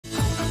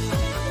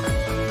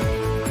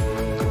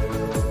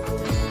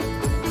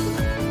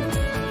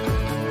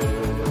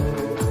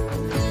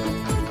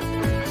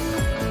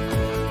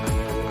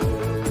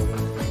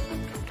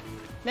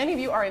many of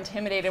you are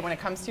intimidated when it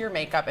comes to your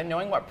makeup and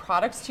knowing what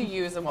products to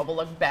use and what will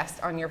look best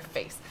on your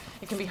face.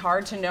 It can be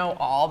hard to know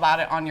all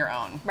about it on your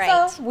own.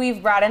 Right. So we've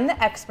brought in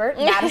the expert,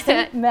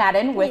 Madison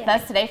Madden, with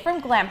us today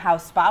from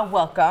GLAMHOUSE Spa.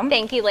 Welcome.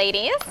 Thank you,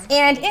 ladies.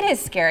 And it is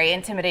scary,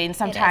 intimidating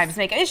sometimes.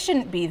 It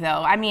shouldn't be,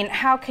 though. I mean,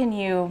 how can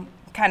you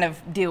kind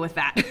of deal with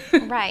that?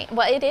 Right.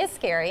 Well, it is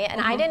scary,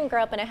 and I didn't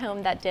grow up in a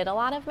home that did a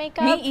lot of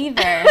makeup. Me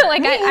either. I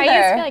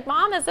used to be like,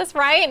 Mom, is this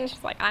right? And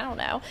she's like, I don't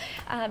know.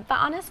 But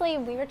honestly,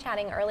 we were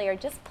chatting earlier,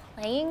 just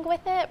playing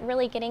with it,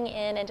 really getting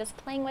in and just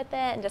playing with it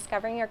and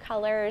discovering your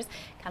colors.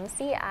 Come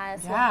see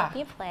us. We'll help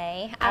you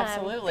play.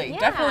 Absolutely.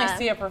 Definitely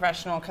see a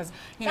professional, because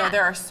you know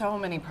there are so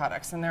many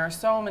products and there are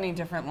so many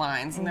different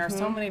lines and there are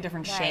so many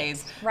different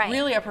shades.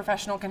 Really, a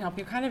professional can help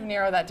you kind of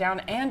narrow that down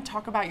and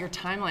talk about your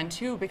timeline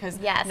too, because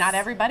not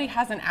everybody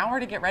has an hour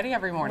to get ready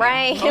every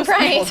morning. Most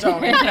people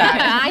don't, in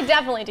fact. I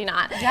definitely do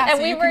not. And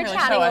so we were really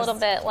chatting a little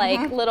bit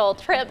like little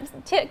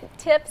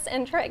tips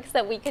and tricks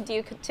that we could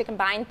do to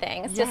combine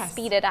things to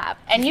speed it up.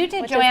 And you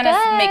did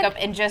Joanna's makeup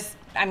in just,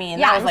 I mean,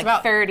 that was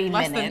like 30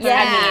 minutes.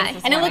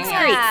 And it looks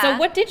great. So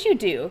what did you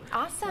do?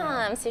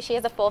 Awesome. So she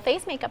has a full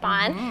face makeup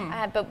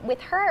on, but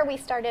with her, we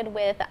started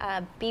with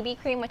a BB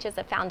cream, which is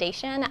a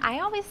foundation. I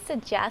always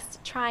suggest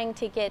trying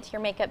to get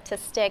your makeup to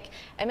stick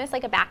almost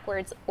like a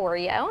backwards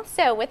Oreo.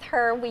 So with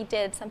her, we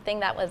did something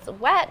that was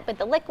wet with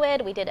the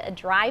liquid, we did a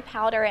dry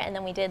powder, and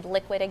then we did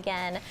liquid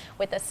again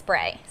with a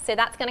spray. So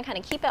that's going to kind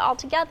of keep it all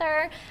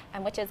together,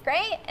 which is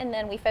great. And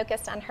then we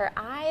focused on her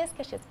eyes,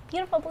 because she has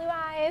beautiful blue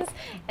eyes,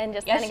 and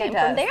just kind of going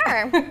from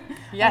there.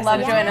 I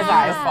love Joanna's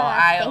eyes.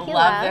 I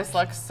love this.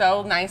 Looks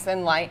so nice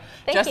and light.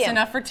 Just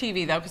enough for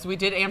TV though, because we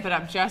did amp it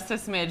up just a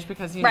smidge,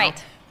 because you know,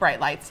 bright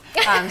lights.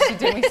 She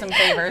did me some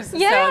favors. So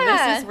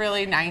this is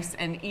really nice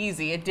and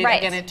easy. It did,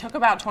 again, it took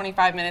about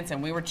 25 minutes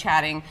and we were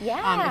chatting.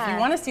 If you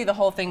want to see the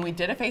whole thing, we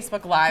did a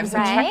Facebook Live, so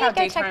check out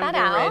Daytime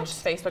Blue Ridge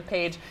Facebook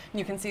page.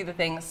 You can see the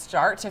thing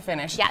start to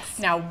finish.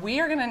 Now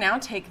we are going to now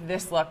take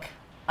this look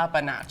up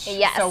a notch.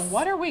 So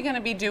what are we going to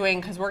be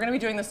doing? Because we're going to be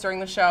doing this during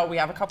the show. We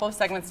have a couple of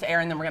segments to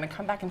air, and then we're going to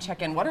come back and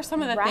check in. What are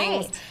some of the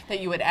things that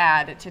you would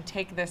add to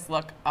take this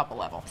look up a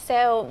level?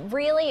 So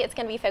really, it's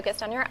going to be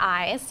focused on your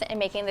eyes and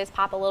making those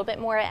pop a little bit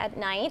more at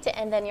night,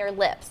 and then your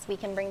lips. We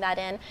can bring that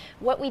in.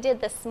 What we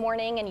did this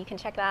morning, and you can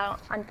check that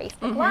out on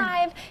Facebook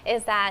Live,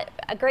 is that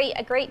a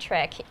great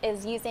trick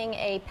is using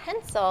a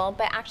pencil,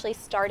 but actually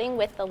starting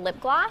with the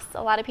lip gloss.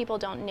 A lot of people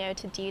don't know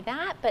to do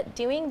that, but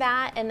doing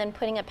that and then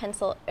putting a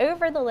pencil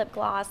over the lip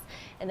gloss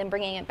and then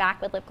bringing it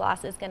back with lip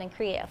gloss is going to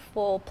create a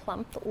full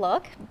plump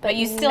look. But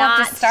you still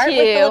have to start with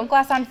the lip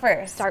gloss on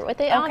first. Start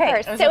with it on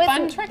first. It was a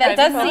fun trick. That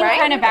does seem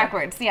kind of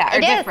backwards, or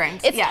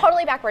different. It's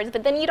totally backwards,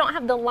 but then you don't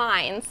have the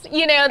lines,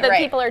 you know, that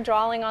people are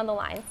drawing on the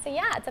lines. So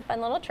yeah, it's a fun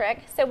little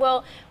trick. So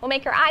we'll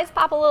make your eyes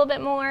pop a little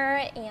bit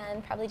more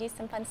and probably do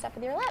some fun stuff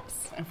with your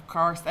lips. Of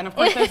course. And of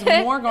course, there's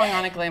more going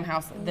on at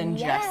GLAMHOUSE than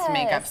just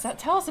makeup. So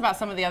tell us about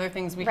some of the other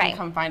things we can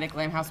come find at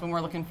GLAMHOUSE when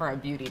we're looking for a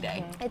beauty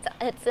day.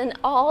 It's an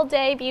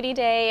all-day beauty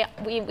day.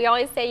 We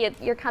always say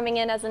you're coming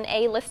in as an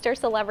A-lister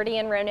celebrity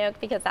in Roanoke,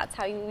 because that's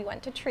how we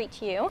want to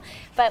treat you.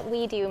 But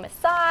we do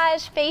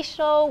massage,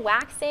 facial,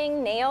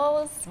 waxing,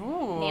 nails,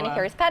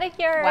 manicures,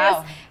 pedicures.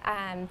 Wow.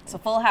 It's a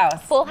full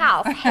house. Full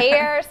house.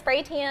 Hair,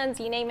 spray tans,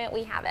 you name it,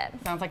 we have it.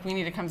 Sounds like we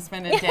need to come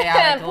spend a day out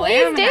at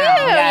GLAMHOUSE. Please do,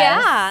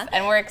 yeah.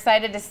 And we're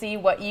excited to see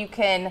what you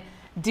can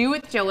do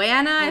with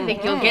Joanna. I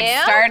think you'll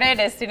get started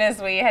as soon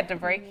as we head to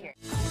break here.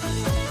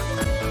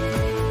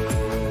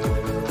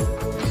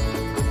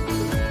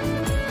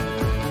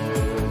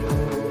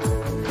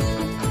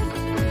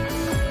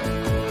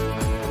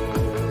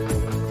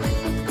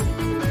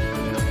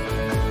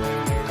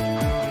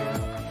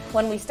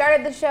 When we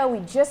started the show, we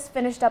just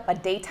finished up a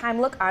daytime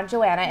look on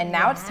Joanna, and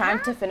now it's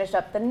time to finish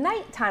up the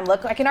nighttime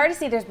look. I can already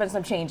see there's been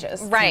some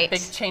changes. Some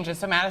big changes.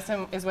 So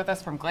Madison is with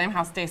us from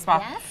GLAMHOUSE Day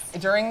Spa.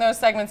 During those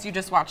segments you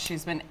just watched,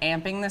 she's been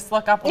amping this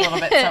look up a little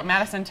bit. So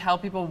Madison, tell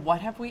people,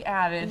 what have we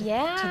added to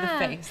the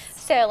face?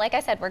 So like I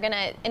said, we're going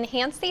to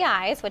enhance the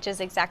eyes, which is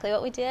exactly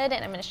what we did,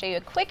 and I'm going to show you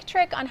a quick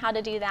trick on how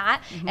to do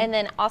that, and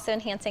then also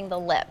enhancing the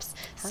lips.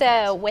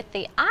 So with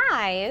the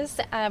eyes,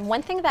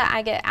 one thing that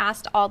I get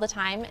asked all the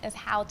time is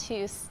how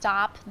to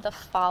stop the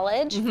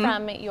foliage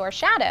from your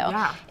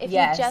shadow. If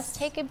you just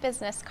take a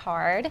business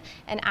card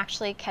and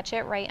actually catch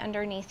it right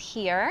underneath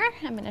here,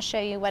 I'm going to show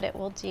you what it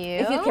will do.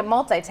 If you can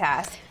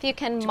multitask. If you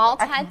can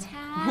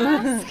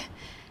multitask.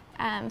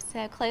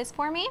 So close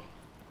for me.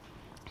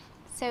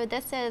 So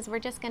this is, we're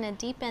just going to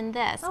deepen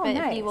this, but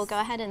if you will go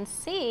ahead and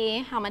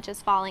see how much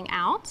is falling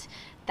out,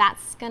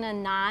 that's going to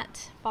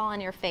not fall on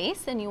your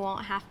face, and you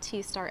won't have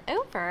to start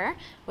over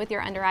with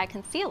your under eye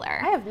concealer.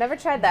 I have never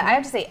tried that. I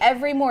have to say,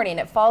 every morning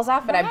it falls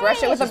off and I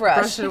brush it with a brush.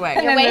 Brush it away.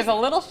 And then there's a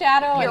little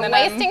shadow. You're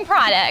wasting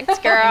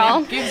product,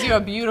 girl. It gives you a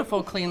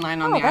beautiful clean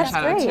line on the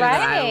eyeshadow too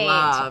that I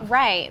love.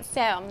 Right.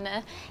 So I'm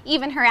going to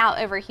even her out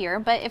over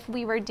here, but if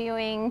we were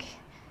doing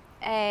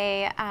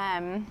a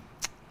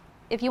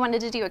if you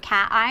wanted to do a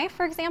cat eye,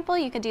 for example,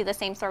 you could do the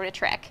same sort of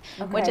trick,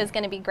 which is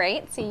going to be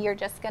great. So you're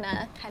just going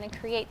to kind of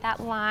create that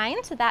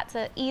line. So that's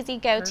an easy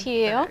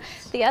go-to.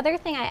 The other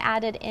thing I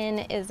added in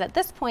is at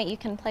this point you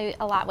can play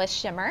a lot with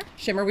shimmer.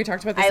 Shimmer, we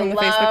talked about this on the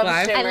Facebook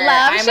Live. Shimmer.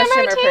 I love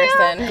shimmer too.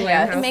 Person.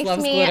 GLAMHOUSE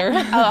loves glitter.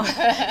 Oh,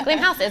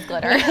 GLAMHOUSE is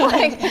glitter.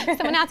 Like,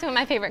 someone asked me what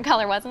my favorite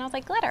color was, and I was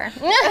like, glitter.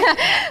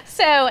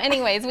 So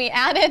anyways, we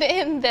added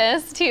in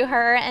this to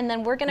her, and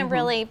then we're going to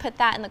really put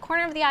that in the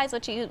corner of the eyes,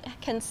 which you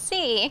can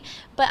see,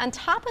 but on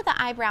top of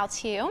the eyebrow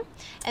too.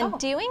 And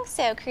doing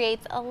so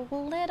creates a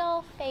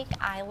little fake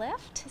eye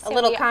lift. So a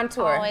little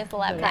contour. I always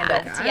love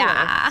that.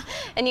 Yeah.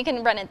 And you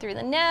can run it through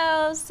the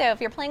nose. So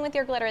if you're playing with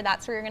your glitter,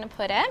 that's where you're going to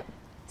put it.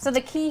 So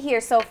the key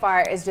here so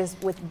far is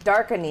just with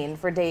darkening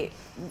for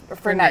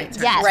night,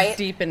 yes. right?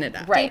 Deepen it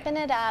up. Right. Deepen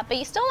it up, but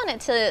you still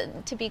want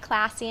it to be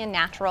classy and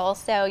natural.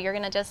 So you're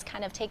going to just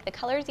kind of take the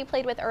colors you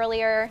played with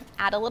earlier,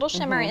 add a little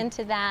shimmer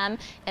into them,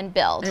 and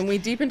build. And we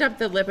deepened up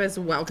the lip as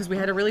well because we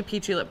had a really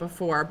peachy lip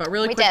before. But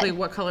really quickly,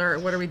 what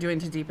are we doing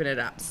to deepen it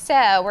up?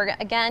 So we're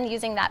again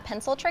using that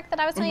pencil trick that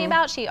I was telling you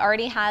about. She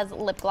already has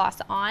lip gloss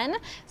on,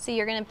 so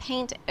you're going to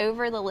paint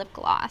over the lip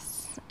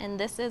gloss, and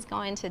this is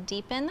going to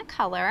deepen the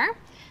color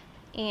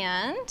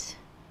and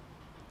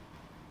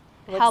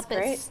help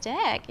it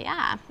stick,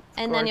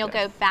 and then you'll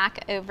go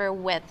back over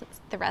with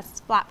the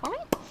rest flat for me.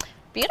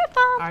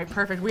 Beautiful. All right,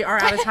 perfect. We are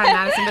out of time,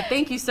 Madison, but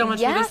thank you so much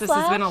for this. This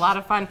has been a lot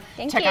of fun.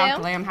 Check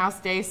out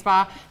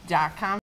GLAMHOUSEDayspa.com.